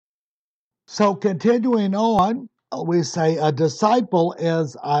So continuing on, we say a disciple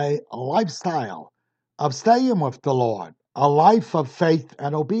is a lifestyle of staying with the Lord, a life of faith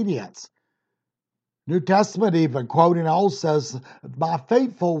and obedience. New Testament even quoting old says, my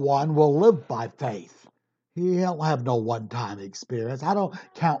faithful one will live by faith. He don't have no one-time experience. I don't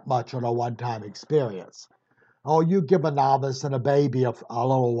count much on a one-time experience. Oh, you give a novice and a baby a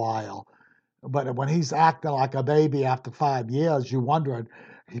little while. But when he's acting like a baby after 5 years, you're wondering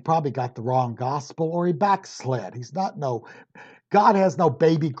he probably got the wrong gospel or he backslid. God has no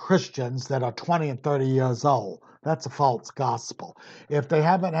baby Christians that are 20 and 30 years old. That's a false gospel. If they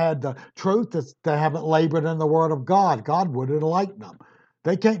haven't had the truth, they haven't labored in the Word of God. God would enlighten them.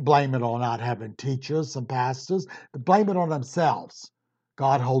 They can't blame it on not having teachers and pastors. They blame it on themselves.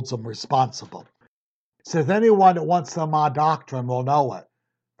 God holds them responsible. It says anyone that wants to know my doctrine will know it.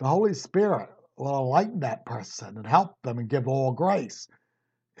 The Holy Spirit will enlighten that person and help them and give all grace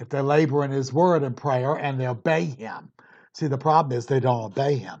if they labor in His Word and prayer and they obey Him. See, the problem is they don't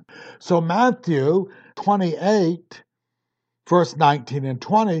obey Him. So Matthew 28, verse 19 and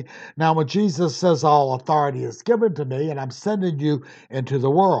 20, now when Jesus says all authority is given to me and I'm sending you into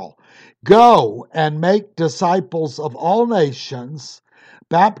the world, go and make disciples of all nations,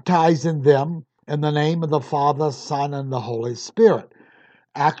 baptizing them in the name of the Father, Son, and the Holy Spirit.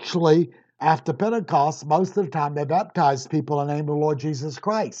 Actually, after Pentecost, most of the time they baptized people in the name of the Lord Jesus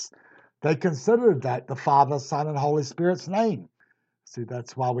Christ. They considered that the Father, Son, and Holy Spirit's name. See,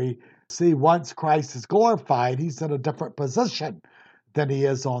 that's why we see once Christ is glorified, He's in a different position than He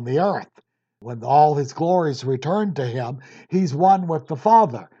is on the earth. When all His glories return to Him, He's one with the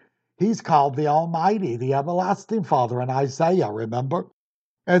Father. He's called the Almighty, the Everlasting Father in Isaiah, remember?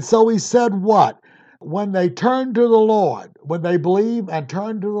 And so He said what? When they turn to the Lord, when they believe and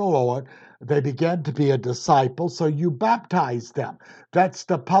turn to the Lord, they begin to be a disciple, so you baptize them. That's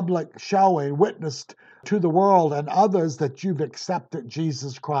the public showing, witnessed to the world and others that you've accepted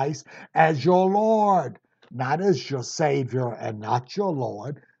Jesus Christ as your Lord, not as your Savior and not your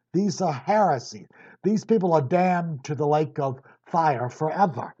Lord. These are heresies. These people are damned to the lake of fire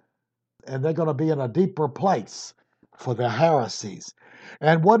forever, and they're going to be in a deeper place for their heresies.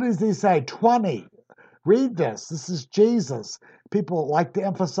 And what does He say? 20. Read this. This is Jesus. People like to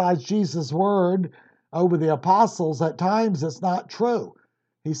emphasize Jesus' word over the apostles. At times, it's not true.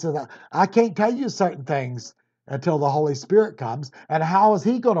 He said, I can't tell you certain things until the Holy Spirit comes. And how is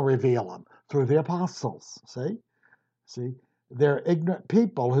He going to reveal them? Through the apostles. See? They're ignorant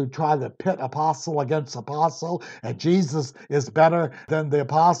people who try to pit apostle against apostle, and Jesus is better than the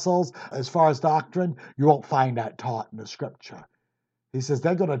apostles as far as doctrine. You won't find that taught in the Scripture. He says,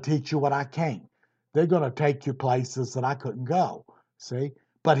 they're going to teach you what I can't. They're going to take you places that I couldn't go. See?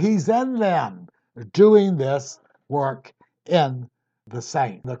 But He's in them doing this work in the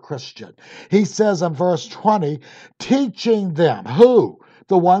saint, the Christian. He says in verse 20, teaching them, who?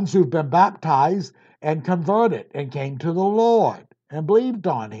 The ones who've been baptized and converted and came to the Lord and believed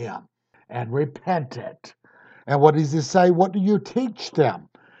on Him and repented. And what does He say? What do you teach them?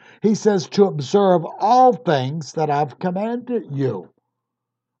 He says to observe all things that I've commanded you.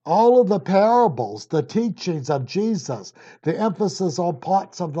 All of the parables, the teachings of Jesus, the emphasis on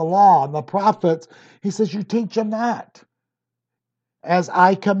parts of the law and the prophets, He says, you teach them that as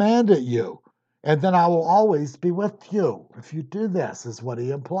I commanded you. And then I will always be with you. If you do this, is what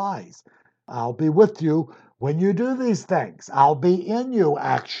He implies. I'll be with you when you do these things. I'll be in you,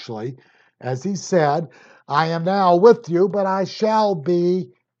 actually. As He said, I am now with you, but I shall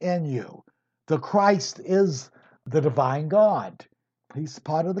be in you. The Christ is the divine God. He's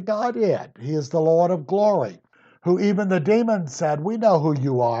part of the Godhead. He is the Lord of glory, who even the demons said, we know who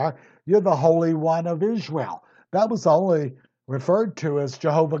you are. You're the Holy One of Israel. That was only referred to as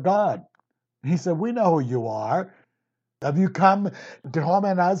Jehovah God. He said, we know who you are. Have you come to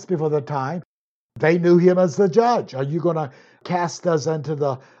torment us before the time? They knew Him as the judge. Are you going to cast us into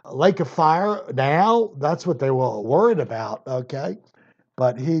the lake of fire now? That's what they were worried about, okay?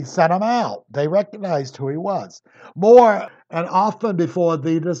 But He sent them out. They recognized who He was. More and often before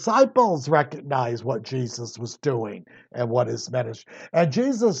the disciples recognized what Jesus was doing and what His ministry. And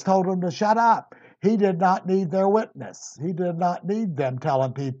Jesus told them to shut up. He did not need their witness. He did not need them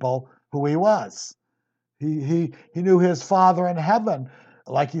telling people who He was. He knew His Father in heaven,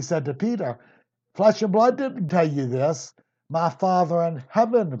 like He said to Peter, flesh and blood didn't tell you this. My Father in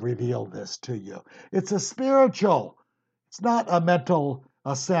heaven revealed this to you. It's a spiritual. It's not a mental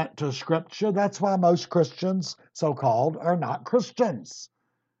assent to Scripture. That's why most Christians, so-called, are not Christians.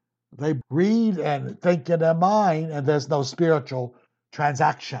 They read and think in their mind, and there's no spiritual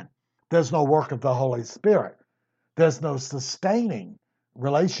transaction. There's no work of the Holy Spirit. There's no sustaining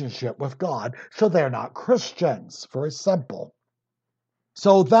relationship with God, so they're not Christians. Very simple.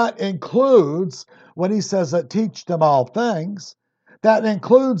 So that includes, when he says that teach them all things, that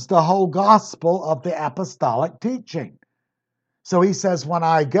includes the whole gospel of the apostolic teaching. So he says, when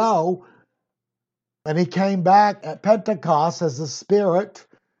I go, and he came back at Pentecost as the Spirit,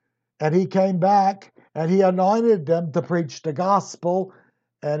 and he came back and he anointed them to preach the gospel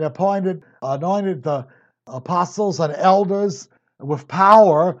and anointed the apostles and elders with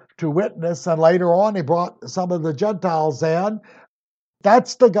power to witness. And later on, he brought some of the Gentiles in.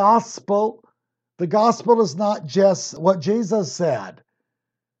 That's the gospel. The gospel is not just what Jesus said.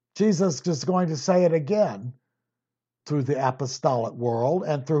 Jesus is going to say it again through the apostolic world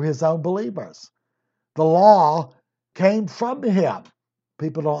and through his own believers. The law came from him.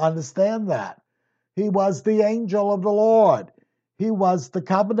 People don't understand that. He was the angel of the Lord. He was the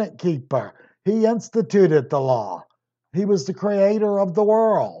covenant keeper. He instituted the law. He was the creator of the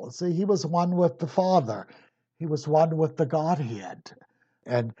world. See, he was one with the Father. He was one with the Godhead.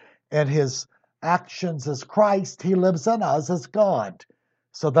 And in his actions as Christ, he lives in us as God.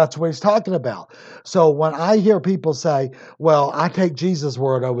 So that's what he's talking about. So when I hear people say, well, I take Jesus'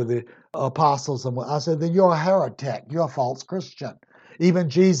 word over the apostles, and I say, then you're a heretic. You're a false Christian. Even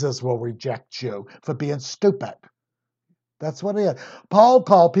Jesus will reject you for being stupid. That's what he is. Paul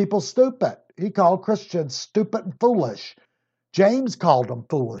called people stupid. He called Christians stupid and foolish. James called them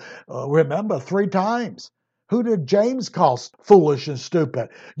foolish. Remember, 3 times. Who did James call foolish and stupid?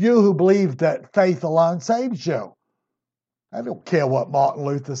 You who believe that faith alone saves you. I don't care what Martin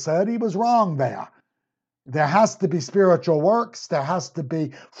Luther said. He was wrong there. There has to be spiritual works. There has to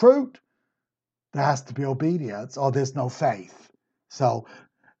be fruit. There has to be obedience, or there's no faith. So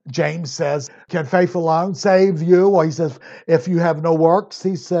James says, can faith alone save you? Or he says, if you have no works,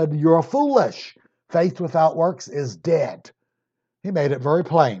 he said, you're foolish. Faith without works is dead. He made it very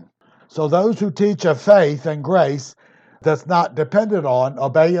plain. So those who teach of faith and grace that's not dependent on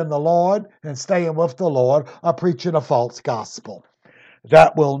obeying the Lord and staying with the Lord are preaching a false gospel.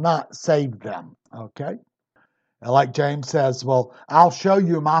 That will not save them, okay? And like James says, well, I'll show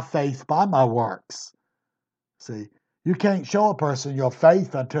you my faith by my works. See, you can't show a person your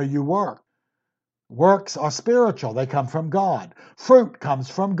faith until you work. Works are spiritual. They come from God. Fruit comes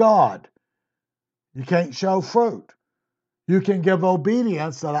from God. You can't show fruit. You can give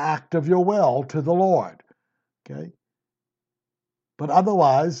obedience, an act of your will, to the Lord. Okay? But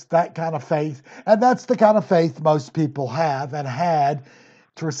otherwise, that kind of faith, and that's the kind of faith most people have and had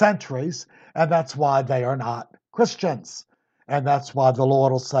through centuries, and that's why they are not Christians. And that's why the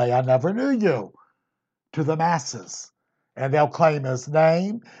Lord will say, I never knew you, to the masses. And they'll claim his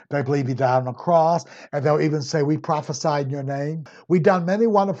name. They believe he died on the cross. And they'll even say, we prophesied in your name. We've done many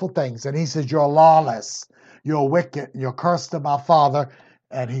wonderful things. And he says, you're lawless. You're wicked. You're cursed of my Father.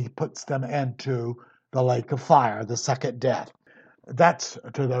 And he puts them into the lake of fire, the second death. That's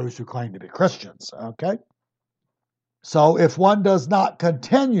to those who claim to be Christians. Okay? So if one does not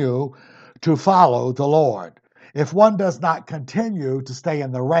continue to follow the Lord, if one does not continue to stay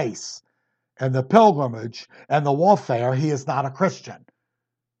in the race, and the pilgrimage and the warfare, he is not a Christian.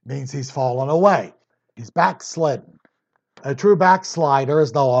 It means he's fallen away. He's backslidden. A true backslider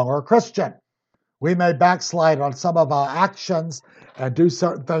is no longer a Christian. We may backslide on some of our actions and do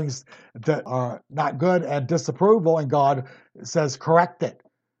certain things that are not good and disapproval, and God says correct it.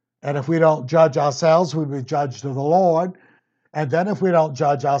 And if we don't judge ourselves, we will be judged of the Lord. And then if we don't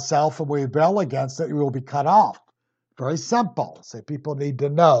judge ourselves and we rebel against it, we will be cut off. Very simple. So people need to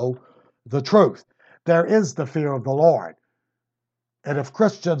know the truth. There is the fear of the Lord. And if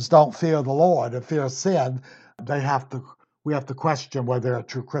Christians don't fear the Lord and fear sin, we have to question whether they're a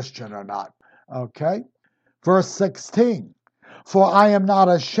true Christian or not. Okay? Verse 16. For I am not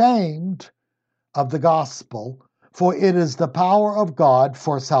ashamed of the gospel, for it is the power of God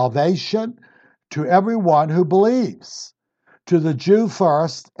for salvation to everyone who believes, to the Jew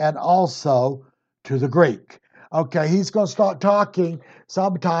first and also to the Greek. Okay, he's going to start talking.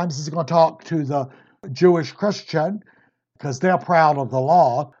 Sometimes he's going to talk to the Jewish Christian because they're proud of the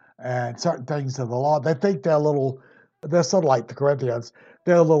law and certain things of the law. They think they're sort of like the Corinthians.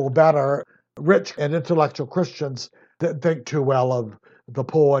 They're a little better. Rich and intellectual Christians didn't think too well of the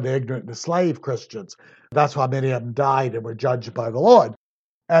poor and ignorant and slave Christians. That's why many of them died and were judged by the Lord.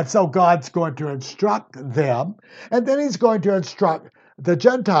 And so God's going to instruct them, and then he's going to instruct the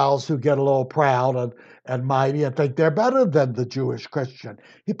Gentiles who get a little proud and mighty and think they're better than the Jewish Christian.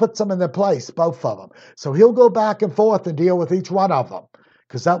 He puts them in their place, both of them. So he'll go back and forth and deal with each one of them,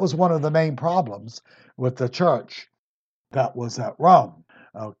 because that was one of the main problems with the church that was at Rome.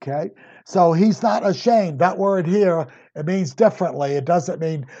 Okay? So he's not ashamed. That word here, it means differently. It doesn't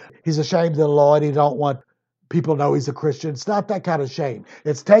mean he's ashamed of the Lord. He don't want people to know he's a Christian. It's not that kind of shame.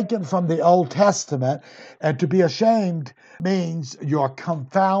 It's taken from the Old Testament, and to be ashamed means you're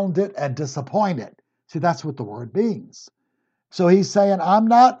confounded and disappointed. See, that's what the word means. So he's saying, I'm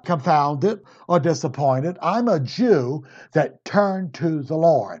not confounded or disappointed. I'm a Jew that turned to the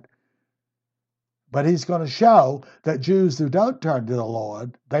Lord. But he's going to show that Jews who don't turn to the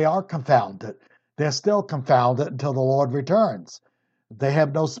Lord, they are confounded. They're still confounded until the Lord returns. They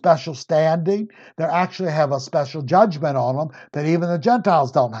have no special standing. They actually have a special judgment on them that even the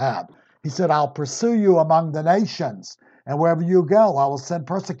Gentiles don't have. He said, I'll pursue you among the nations, and wherever you go, I will send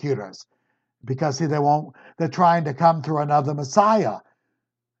persecutors. Because see, they're trying to come through another Messiah.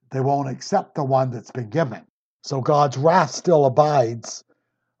 They won't accept the one that's been given. So God's wrath still abides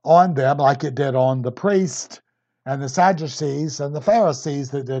on them like it did on the priests and the Sadducees and the Pharisees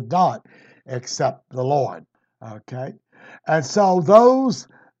that did not accept the Lord. Okay? And so those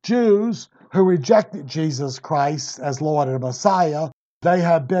Jews who rejected Jesus Christ as Lord and Messiah, they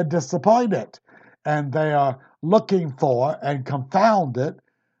have been disappointed, and they are looking for and confounded.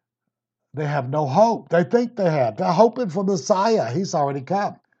 They have no hope. They think they have. They're hoping for Messiah. He's already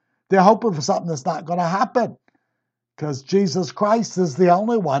come. They're hoping for something that's not going to happen, because Jesus Christ is the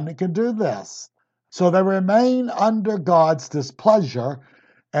only one that can do this. So they remain under God's displeasure,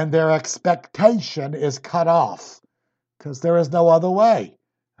 and their expectation is cut off, because there is no other way.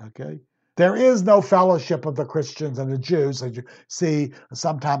 Okay? There is no fellowship of the Christians and the Jews, as you see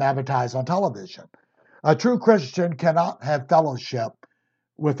sometimes advertised on television. A true Christian cannot have fellowship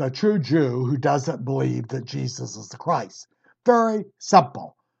with a true Jew who doesn't believe that Jesus is the Christ. Very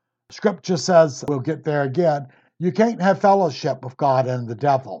simple. Scripture says, we'll get there again, you can't have fellowship with God and the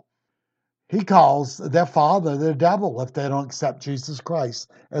devil. He calls their father the devil if they don't accept Jesus Christ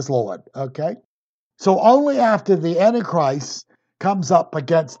as Lord. Okay? So only after the Antichrist comes up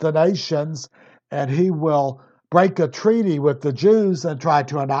against the nations and he will break a treaty with the Jews and try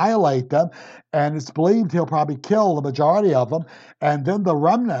to annihilate them, and it's believed he'll probably kill the majority of them, and then the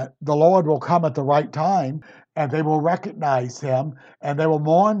remnant, the Lord will come at the right time, and they will recognize him, and they will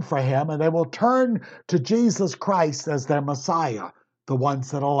mourn for him, and they will turn to Jesus Christ as their Messiah, the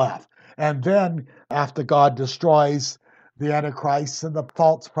ones that are left. And then, after God destroys the Antichrist and the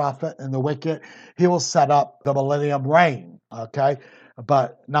false prophet and the wicked, he will set up the millennium reign, okay?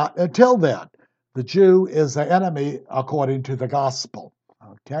 But not until then. The Jew is the enemy according to the gospel,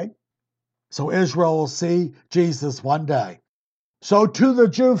 okay? So Israel will see Jesus one day. So to the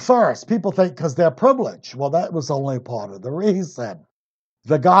Jew first, people think because they're privileged. Well, that was only part of the reason.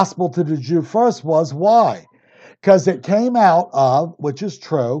 The gospel to the Jew first was why? Because it came out of, which is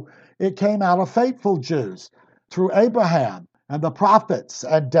true, it came out of faithful Jews through Abraham and the prophets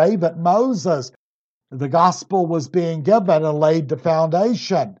and David, Moses. The gospel was being given and laid the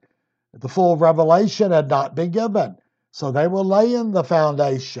foundation. The full revelation had not been given. So they were laying the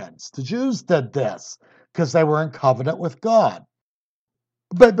foundations. The Jews did this because they were in covenant with God.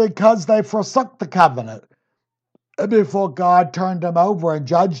 But because they forsook the covenant, before God turned them over and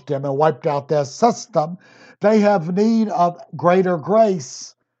judged them and wiped out their system, they have need of greater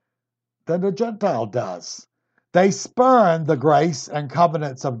grace than the Gentile does. They spurned the grace and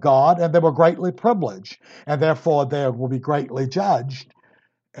covenants of God, and they were greatly privileged, and therefore they will be greatly judged,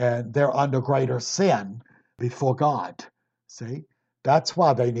 and they're under greater sin before God. See? That's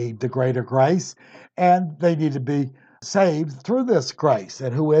why they need the greater grace, and they need to be saved through this grace.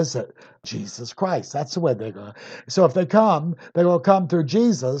 And who is it? Jesus Christ. That's the way they're going. So if they come, they're going to come through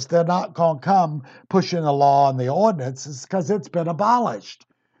Jesus. They're not going to come pushing the law and the ordinances because it's been abolished.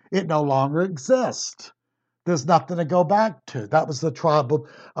 It no longer exists. There's nothing to go back to. That was the trouble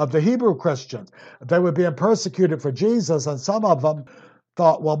of the Hebrew Christians. They were being persecuted for Jesus, and some of them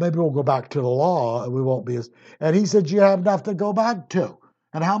thought, well, maybe we'll go back to the law and we won't be as... And he said, you have nothing to go back to.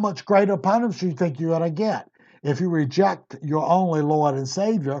 And how much greater punishment do you think you're going to get if you reject your only Lord and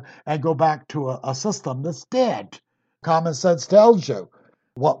Savior and go back to a system that's dead? Common sense tells you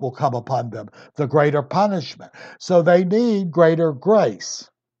what will come upon them, the greater punishment. So they need greater grace.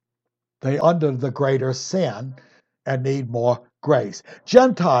 They under the greater sin and need more grace.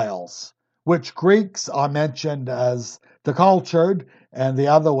 Gentiles, which Greeks are mentioned as the cultured and the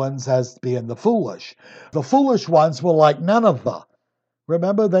other ones as being the foolish. The foolish ones were like Nineveh.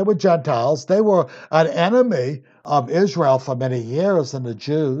 Remember, they were Gentiles. They were an enemy of Israel for many years and the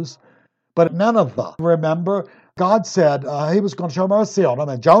Jews. But Nineveh, remember, God said he was going to show mercy on them,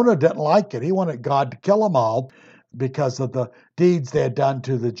 and Jonah didn't like it. He wanted God to kill them all. because of the deeds they had done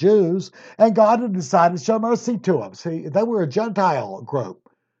to the Jews, and God had decided to show mercy to them. See, they were a Gentile group,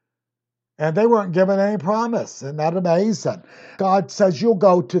 and they weren't given any promise. Isn't that amazing? God says, you'll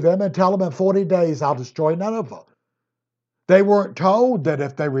go to them and tell them in 40 days I'll destroy Nineveh. They weren't told that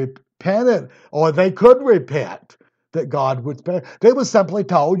if they repented, or they could repent, that God would spare. They were simply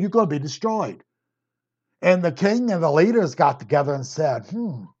told, you're going to be destroyed. And the king and the leaders got together and said,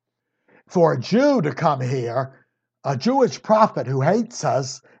 for a Jew to come here, a Jewish prophet who hates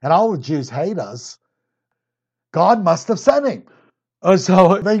us, and all the Jews hate us, God must have sent him.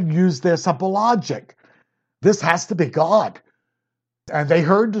 So they used their simple logic. This has to be God. And they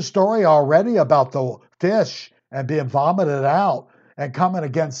heard the story already about the fish and being vomited out and coming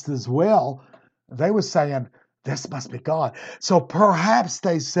against his will. They were saying, this must be God. So perhaps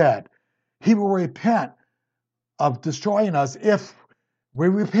they said, he will repent of destroying us if we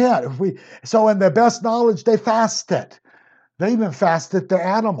repent. So in their best knowledge, they fasted. They even fasted the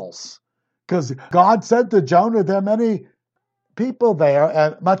animals. Because God said to Jonah, there are many people there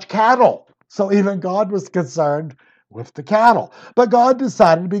and much cattle. So even God was concerned with the cattle. But God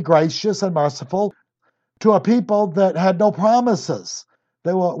decided to be gracious and merciful to a people that had no promises.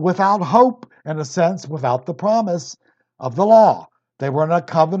 They were without hope, in a sense, without the promise of the law. They were not a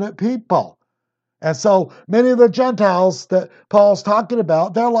covenant people. And so many of the Gentiles that Paul's talking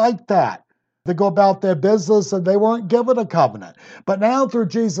about, they're like that. They go about their business and they weren't given a covenant. But now through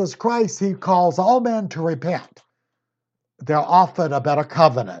Jesus Christ, he calls all men to repent. They're offered a better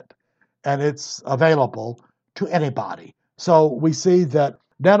covenant, and it's available to anybody. So we see that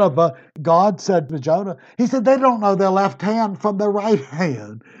Nineveh, God said to Jonah, he said they don't know their left hand from their right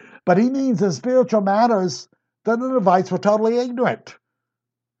hand. But he means in spiritual matters, the Ninevites were totally ignorant.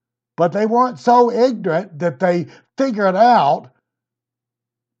 But they weren't so ignorant that they figured out,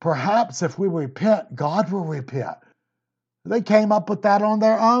 perhaps if we repent, God will repent. They came up with that on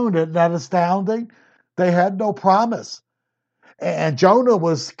their own. Isn't that astounding? They had no promise. And Jonah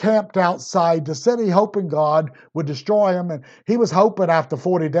was camped outside the city hoping God would destroy him. And he was hoping after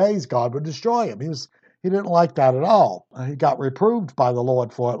 40 days God would destroy him. He didn't like that at all. He got reproved by the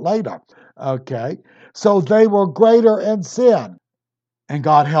Lord for it later. Okay. So they were greater in sin, and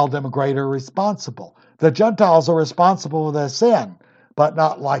God held them greater responsible. The Gentiles are responsible for their sin, but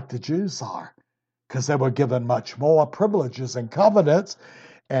not like the Jews are, because they were given much more privileges and covenants,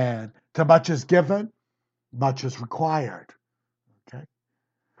 and to much is given, much is required. Okay.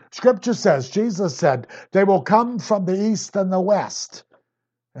 Scripture says, Jesus said, they will come from the east and the west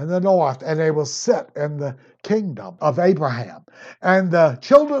and the north, and they will sit in the kingdom of Abraham. And the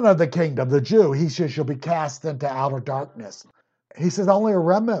children of the kingdom, the Jew, he says, shall be cast into outer darkness. He says only a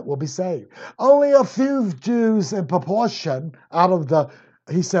remnant will be saved. Only a few Jews in proportion out of the,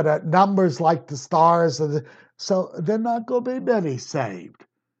 he said, at numbers like the stars. So they're not going to be many saved.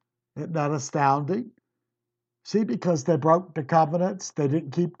 Isn't that astounding? See, because they broke the covenants, they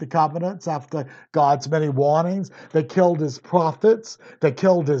didn't keep the covenants after God's many warnings. They killed his prophets. They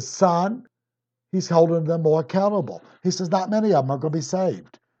killed his son. He's holding them more accountable. He says not many of them are going to be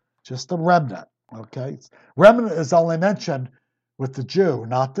saved. Just a remnant, okay? Remnant is only mentioned with the Jew,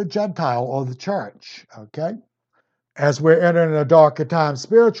 not the Gentile or the church, okay? As we're entering a darker time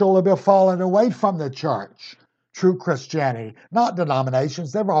spiritually, we're falling away from the church. True Christianity, not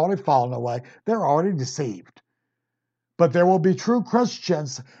denominations. They've already fallen away. They're already deceived. But there will be true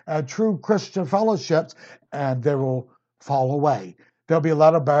Christians and true Christian fellowships, and they will fall away. They'll be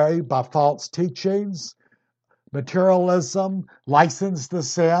led away by false teachings, materialism, license to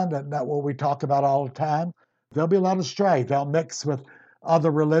sin, and that's what we talk about all the time. They'll be led astray. They'll mix with other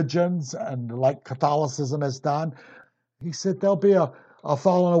religions, and like Catholicism has done. He said there'll be a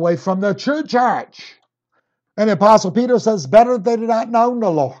falling away from the true church. And the Apostle Peter says, better they did not know the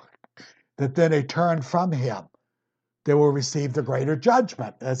Lord, that then they turn from him. They will receive the greater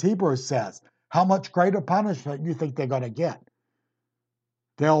judgment, as Hebrews says. How much greater punishment do you think they're going to get?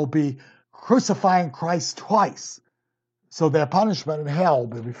 They'll be crucifying Christ twice, so their punishment in hell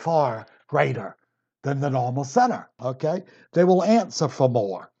will be far greater than the normal sinner, okay? They will answer for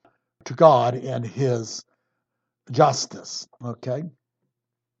more to God in his justice, okay?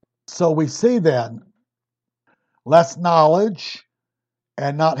 So we see then less knowledge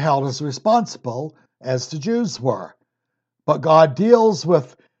and not held as responsible as the Jews were. But God deals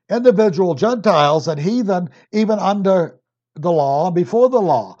with individual Gentiles and heathen even under the law, before the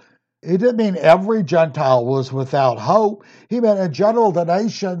law. He didn't mean every Gentile was without hope. He meant in general the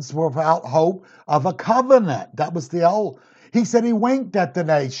nations were without hope of a covenant. That was the old. He said he winked at the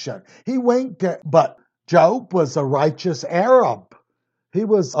nation. He winked at, but Job was a righteous Arab. He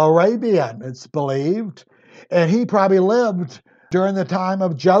was Arabian, it's believed. And he probably lived during the time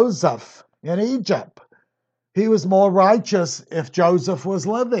of Joseph in Egypt. He was more righteous if Joseph was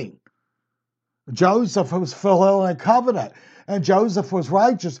living. Joseph was fulfilling a covenant, and Joseph was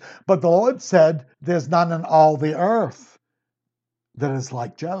righteous. But the Lord said, there's none in all the earth that is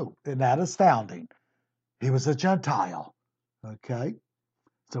like Job. Isn't that astounding? He was a Gentile. Okay?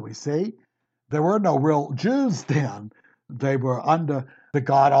 So we see there were no real Jews then. They were under the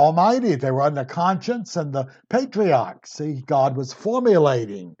God Almighty. They were under conscience and the patriarchs. See, God was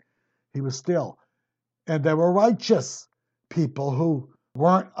formulating. He was still. And there were righteous people who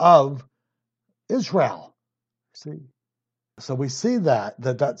weren't of Israel. See? So we see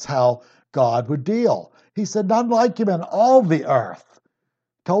that's how God would deal. He said, none like him in all the earth.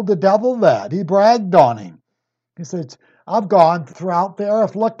 Told the devil that. He bragged on him. He said, I've gone throughout the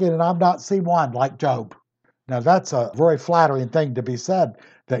earth looking and I've not seen one like Job. Now that's a very flattering thing to be said,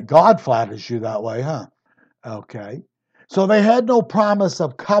 that God flatters you that way, huh? Okay. So they had no promise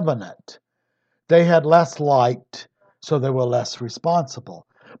of covenant. They had less light, so they were less responsible.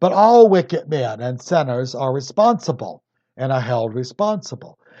 But all wicked men and sinners are responsible and are held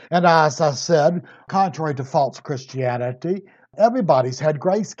responsible. And as I said, contrary to false Christianity, everybody's had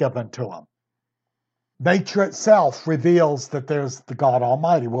grace given to them. Nature itself reveals that there's the God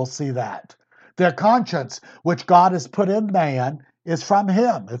Almighty. We'll see that. Their conscience, which God has put in man, is from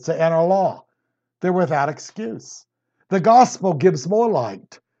Him. It's the inner law. They're without excuse. The gospel gives more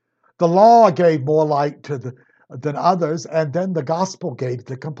light. The law gave more light than others, and then the gospel gave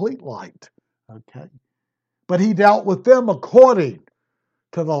the complete light. Okay. But He dealt with them according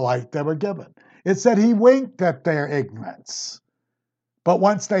to the light they were given. It said He winked at their ignorance. But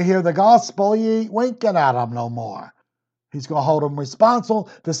once they hear the gospel, He ain't winking at them no more. He's going to hold them responsible,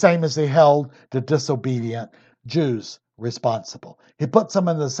 the same as He held the disobedient Jews responsible. He puts them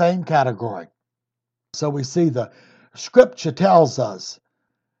in the same category. So we see the scripture tells us,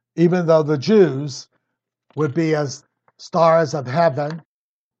 even though the Jews would be as stars of heaven,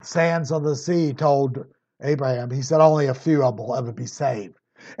 sands on the sea, told Abraham, He said only a few of them will ever be saved.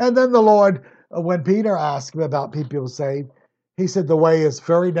 And then the Lord, when Peter asked Him about people saved, He said the way is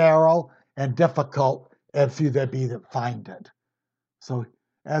very narrow and difficult, and few there be that find it. So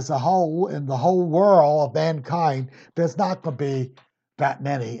as a whole, in the whole world of mankind, there's not going to be that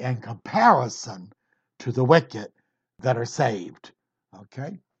many in comparison to the wicked that are saved.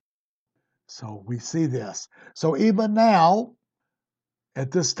 Okay? So we see this. So even now,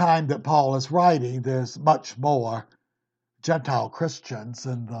 at this time that Paul is writing, there's much more Gentile Christians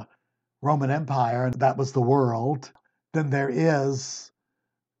in the Roman Empire, and that was the world, than there is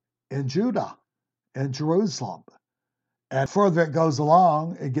in Judah, in Jerusalem. And further it goes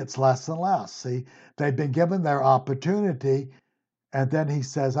along, it gets less and less. See, they've been given their opportunity, and then he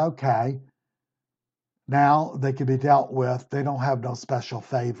says, okay, now they can be dealt with. They don't have no special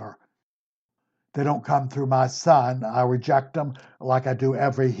favor. They don't come through my son. I reject them like I do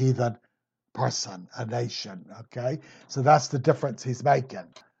every heathen person, a nation, okay? So that's the difference he's making,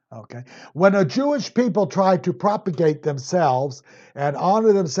 okay? When a Jewish people try to propagate themselves and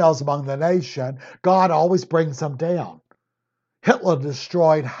honor themselves among the nation, God always brings them down. Hitler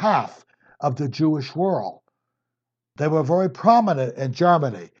destroyed half of the Jewish world. They were very prominent in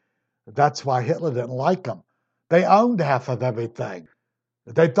Germany. That's why Hitler didn't like them. They owned half of everything.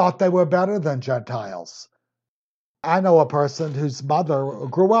 They thought they were better than Gentiles. I know a person whose mother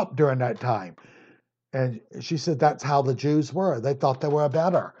grew up during that time, and she said that's how the Jews were. They thought they were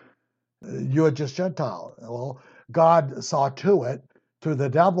better. You're just Gentile. Well, God saw to it through the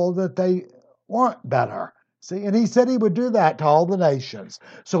devil that they weren't better. See, and He said He would do that to all the nations.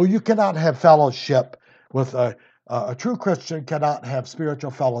 So you cannot have fellowship with a true Christian cannot have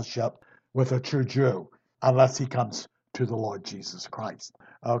spiritual fellowship with a true Jew unless he comes to the Lord Jesus Christ.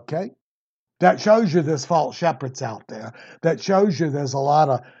 Okay? That shows you there's false shepherds out there. That shows you there's a lot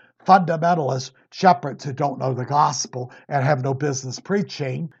of fundamentalist shepherds who don't know the gospel and have no business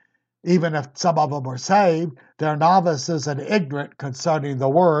preaching. Even if some of them are saved, they're novices and ignorant concerning the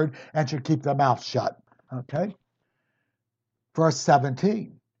word and should keep their mouth shut. Okay? Verse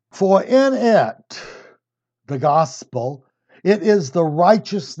 17. For in it, the gospel, it is the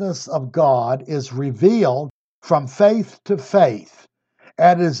righteousness of God is revealed from faith to faith.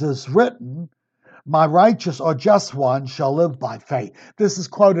 And as is written, my righteous or just one shall live by faith. This is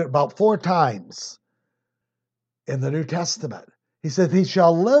quoted about 4 times in the New Testament. He said he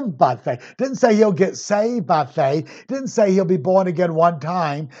shall live by faith. Didn't say he'll get saved by faith. Didn't say he'll be born again one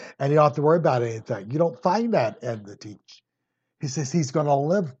time and you don't have to worry about anything. You don't find that in the teaching. He says he's going to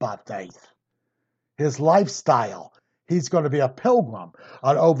live by faith. His lifestyle. He's going to be a pilgrim,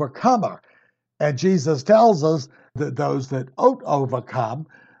 an overcomer. And Jesus tells us that those that don't overcome,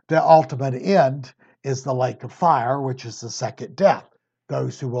 their ultimate end is the lake of fire, which is the second death.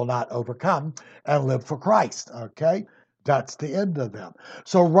 Those who will not overcome and live for Christ, okay? That's the end of them.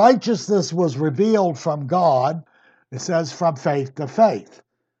 So righteousness was revealed from God, it says, from faith to faith.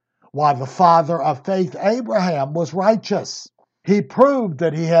 While the father of faith, Abraham, was righteous. He proved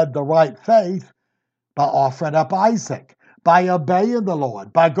that he had the right faith by offering up Isaac, by obeying the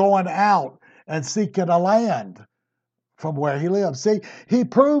Lord, by going out and seeking a land from where he lived. See, he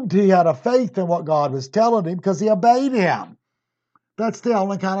proved he had a faith in what God was telling him because he obeyed him. That's the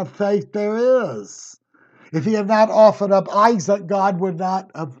only kind of faith there is. If he had not offered up Isaac, God would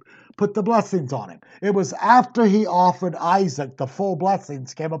not have put the blessings on him. It was after he offered Isaac the full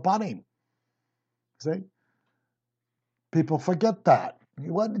blessings came upon him. See? People forget that.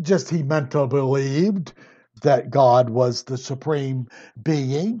 It wasn't just he meant to believed that God was the supreme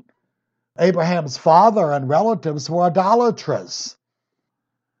being. Abraham's father and relatives were idolaters.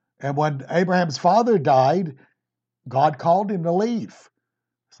 And when Abraham's father died, God called him to leave.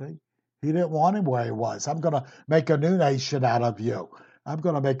 See? He didn't want him where he was. I'm going to make a new nation out of you. I'm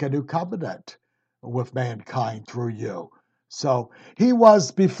going to make a new covenant with mankind through you. So he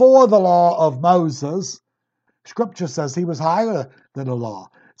was before the law of Moses. Scripture says he was higher than the law.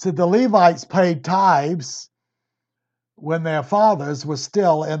 So the Levites paid tithes when their fathers were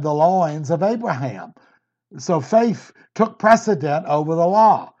still in the loins of Abraham. So faith took precedent over the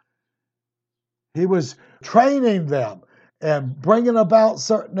law. He was training them and bringing about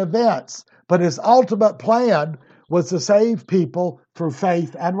certain events. But his ultimate plan was to save people through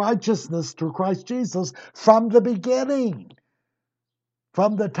faith and righteousness through Christ Jesus from the beginning.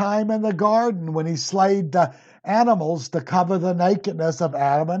 From the time in the garden when he slayed the animals to cover the nakedness of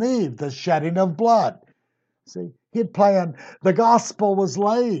Adam and Eve, the shedding of blood. See, he'd planned, the gospel was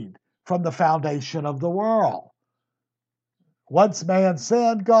laid from the foundation of the world. Once man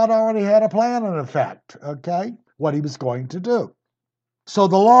sinned, God already had a plan in effect, okay, what he was going to do. So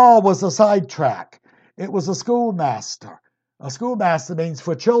the law was a sidetrack. It was a schoolmaster. A schoolmaster means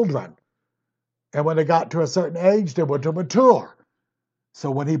for children. And when they got to a certain age, they were to mature. So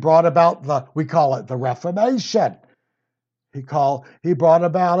when he brought about we call it the Reformation. He brought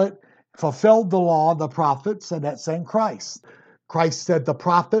about it, fulfilled the law, the prophets, and that's in Christ. Christ said the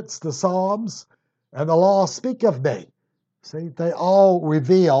prophets, the Psalms, and the law speak of me. See, they all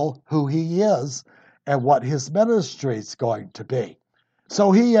reveal who he is and what his ministry is going to be.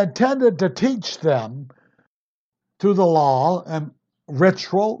 So he intended to teach them through the law and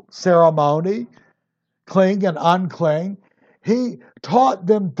ritual, ceremony, clean and unclean. He taught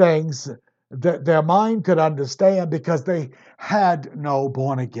them things that their mind could understand because they had no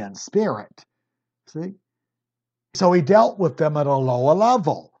born-again spirit. See? So he dealt with them at a lower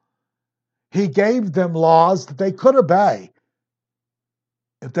level. He gave them laws that they could obey.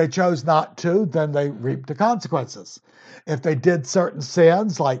 If they chose not to, then they reaped the consequences. If they did certain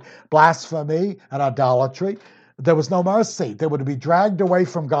sins like blasphemy and idolatry, there was no mercy. They would be dragged away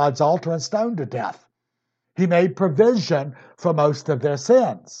from God's altar and stoned to death. He made provision for most of their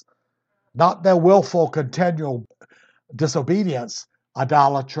sins, not their willful, continual disobedience,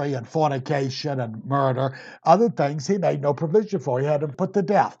 idolatry and fornication and murder. Other things he made no provision for. He had them put to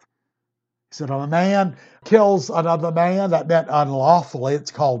death. He said, if a man kills another man, that meant unlawfully,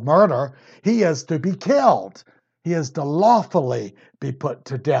 it's called murder, he is to be killed. He is to lawfully be put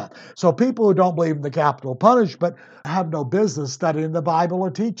to death. So people who don't believe in the capital punishment have no business studying the Bible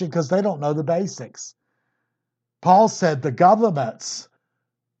or teaching because they don't know the basics. Paul said the governments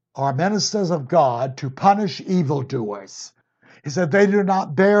are ministers of God to punish evildoers. He said they do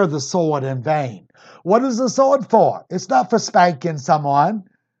not bear the sword in vain. What is the sword for? It's not for spanking someone.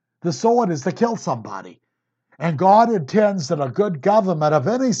 The sword is to kill somebody. And God intends that a good government of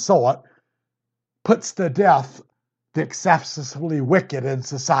any sort puts to death the excessively wicked in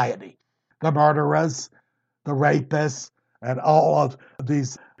society. The murderers, the rapists, and all of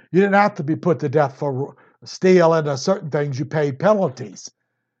these. You didn't have to be put to death for stealing or certain things. You paid penalties.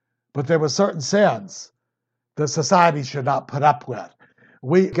 But there were certain sins that society should not put up with.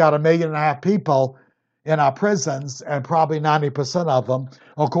 We got 1.5 million people in our prisons, and probably 90% of them,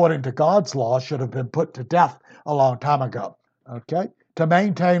 according to God's law, should have been put to death a long time ago, okay? To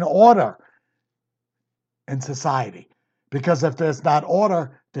maintain order in society. Because if there's not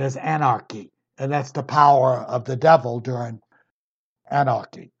order, there's anarchy. And that's the power of the devil during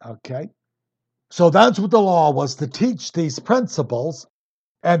anarchy, okay? So that's what the law was, to teach these principles.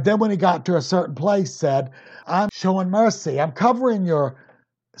 And then when he got to a certain place, said, I'm showing mercy. I'm covering your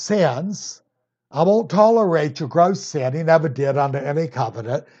sins. I won't tolerate your gross sin. He never did under any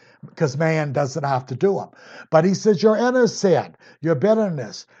covenant because man doesn't have to do them. But he says your inner sin, your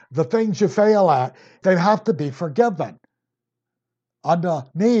bitterness, the things you fail at, they have to be forgiven. Under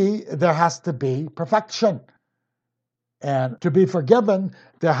me, there has to be perfection. And to be forgiven,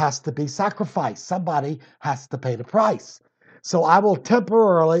 there has to be sacrifice. Somebody has to pay the price. So I will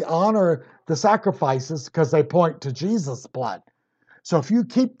temporarily honor the sacrifices because they point to Jesus' blood. So if you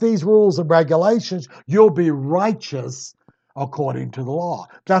keep these rules and regulations, you'll be righteous according to the law.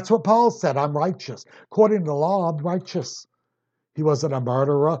 That's what Paul said, I'm righteous. According to the law, I'm righteous. He wasn't a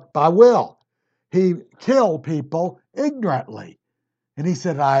murderer by will. He killed people ignorantly. And he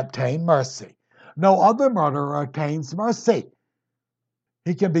said, I obtain mercy. No other murderer attains mercy.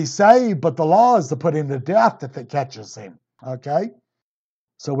 He can be saved, but the law is to put him to death if it catches him. Okay?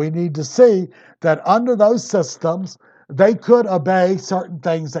 So we need to see that under those systems, they could obey certain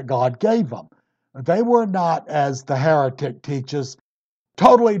things that God gave them. They were not, as the heretic teaches,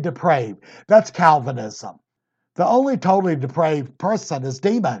 totally depraved. That's Calvinism. The only totally depraved person is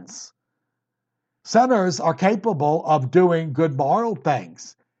demons. Sinners are capable of doing good moral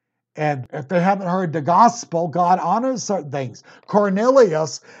things. And if they haven't heard the gospel, God honors certain things.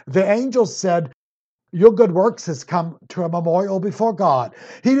 Cornelius, the angel said, your good works has come to a memorial before God.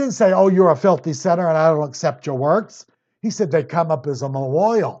 He didn't say, oh, you're a filthy sinner and I don't accept your works. He said they come up as a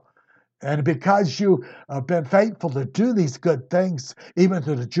memorial. And because you have been faithful to do these good things, even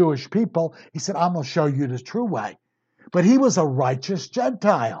to the Jewish people, he said, I'm going to show you the true way. But he was a righteous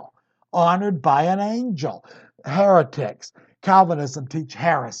Gentile, honored by an angel. Heretics, Calvinism teach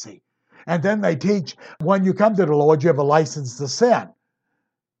heresy. And then they teach when you come to the Lord, you have a license to sin.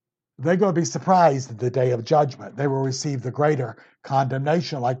 They're going to be surprised at the day of judgment. They will receive the greater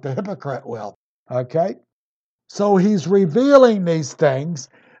condemnation like the hypocrite will. Okay? So he's revealing these things,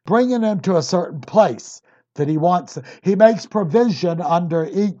 bringing them to a certain place that he wants. He makes provision under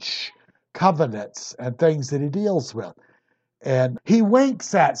each covenants and things that he deals with. And he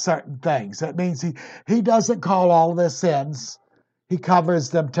winks at certain things. That means he doesn't call all their sins. He covers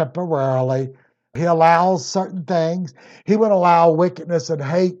them temporarily. He allows certain things. He would allow wickedness and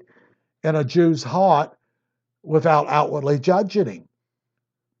hate in a Jew's heart without outwardly judging him.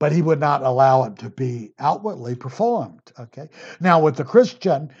 But he would not allow it to be outwardly performed. Okay. Now with the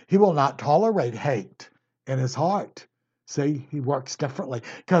Christian, he will not tolerate hate in his heart. See, he works differently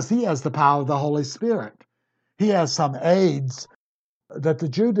because he has the power of the Holy Spirit. He has some aids that the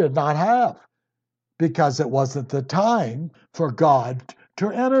Jew did not have because it wasn't the time for God to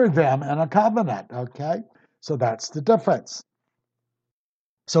enter them in a covenant. Okay. So that's the difference.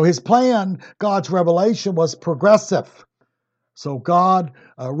 So his plan, God's revelation, was progressive. So God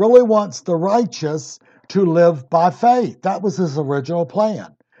really wants the righteous to live by faith. That was his original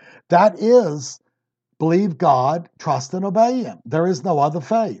plan. That is, believe God, trust and obey him. There is no other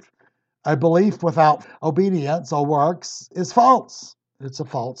faith. A belief without obedience or works is false. It's a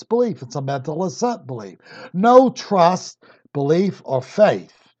false belief. It's a mental assent belief. No trust, belief, or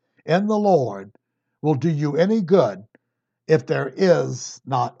faith in the Lord will do you any good if there is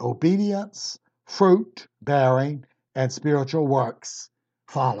not obedience, fruit bearing, and spiritual works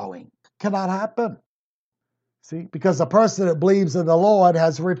following. Cannot happen. See, because a person that believes in the Lord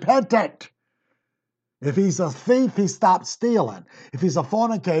has repented. If he's a thief, he stopped stealing. If he's a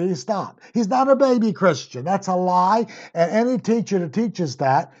fornicator, he stopped. He's not a baby Christian. That's a lie. And any teacher that teaches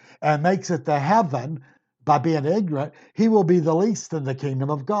that and makes it to heaven by being ignorant, he will be the least in the kingdom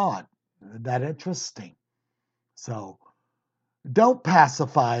of God. Isn't that interesting? So, don't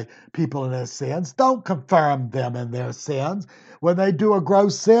pacify people in their sins. Don't confirm them in their sins. When they do a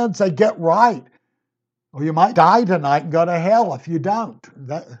gross sin, say, get right. Or you might die tonight and go to hell if you don't.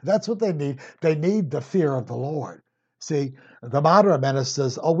 That's what they need. They need the fear of the Lord. See, the modern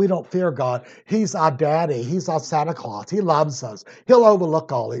ministers, oh, we don't fear God. He's our daddy. He's our Santa Claus. He loves us. He'll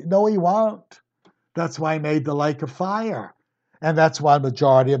overlook all it. No, he won't. That's why he made the lake of fire. And that's why the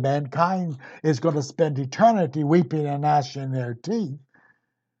majority of mankind is going to spend eternity weeping and gnashing their teeth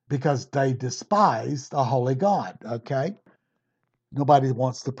because they despise the holy God, okay? Nobody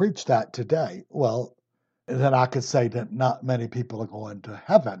wants to preach that today. Well, then I could say that not many people are going to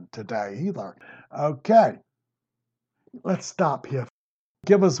heaven today either. Okay, let's stop here.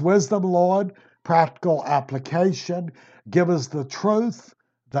 Give us wisdom, Lord, practical application. Give us the truth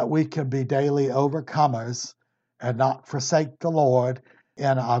that we can be daily overcomers and not forsake the Lord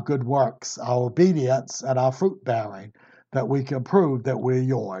in our good works, our obedience, and our fruit bearing, that we can prove that we're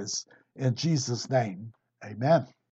yours. In Jesus' name, amen.